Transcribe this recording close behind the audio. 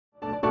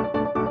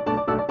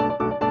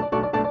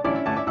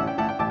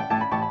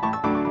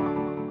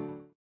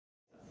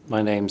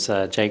My name's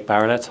Jake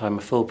Barralet. I'm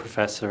a full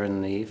professor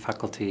in the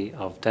Faculty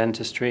of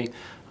Dentistry.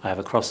 I have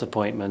a cross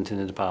appointment in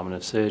the Department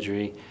of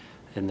Surgery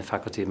in the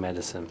Faculty of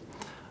Medicine.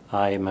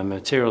 I'm a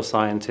material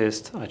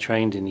scientist. I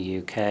trained in the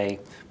UK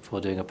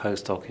before doing a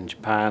postdoc in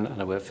Japan, and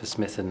I worked for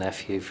Smith &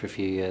 Nephew for a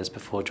few years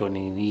before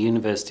joining the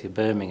University of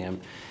Birmingham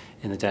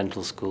in the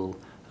dental school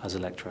as a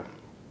lecturer.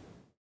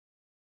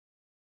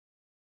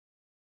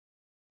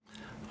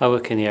 I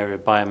work in the area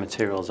of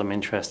biomaterials. I'm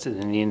interested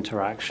in the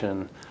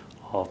interaction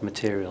of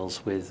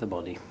materials with the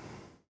body.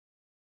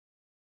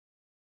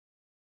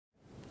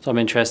 So I'm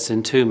interested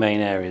in two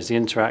main areas: the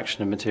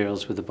interaction of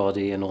materials with the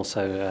body and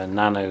also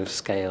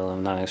nanoscale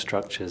and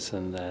nanostructures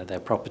and their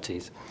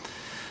properties.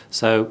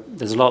 So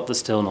there's a lot that's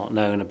still not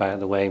known about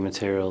the way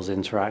materials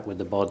interact with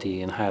the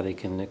body and how they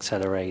can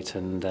accelerate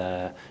and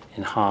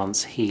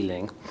enhance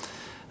healing.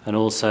 And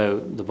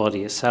also the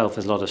body itself,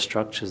 there's a lot of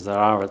structures that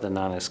are at the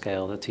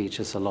nanoscale that teach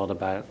us a lot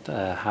about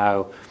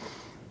how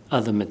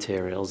other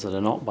materials that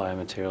are not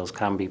biomaterials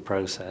can be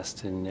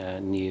processed in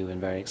new and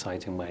very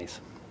exciting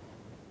ways.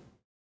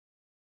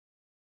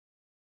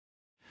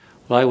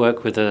 Well, I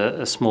work with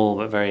a small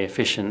but very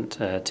efficient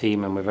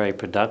team, and we're very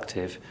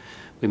productive.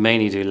 We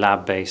mainly do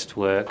lab-based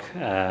work,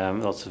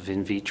 lots of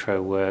in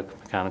vitro work,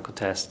 mechanical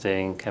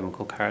testing,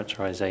 chemical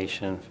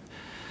characterization.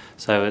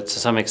 So to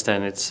some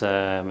extent it's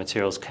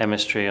materials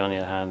chemistry, on the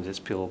other hand it's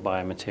pure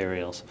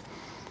biomaterials.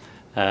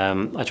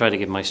 I try to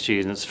give my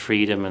students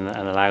freedom and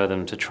allow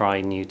them to try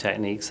new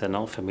techniques they're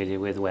not familiar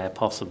with where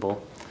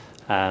possible,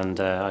 and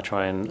I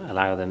try and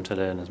allow them to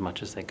learn as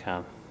much as they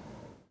can.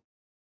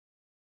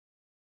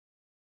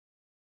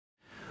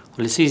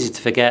 Well, it's easy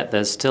to forget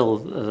there's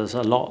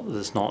a lot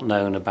that's not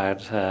known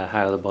about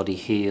how the body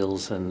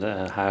heals and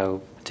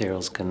how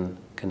materials can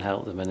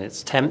help them, and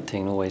it's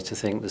tempting always to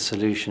think the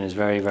solution is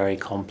very, very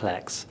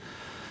complex.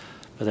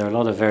 But there are a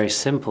lot of very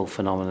simple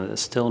phenomena that are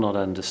still not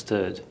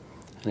understood,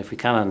 and if we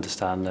can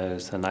understand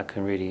those, then that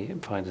can really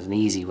find us an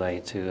easy way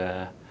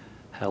to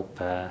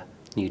help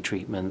new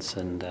treatments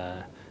and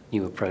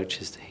new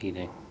approaches to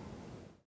healing.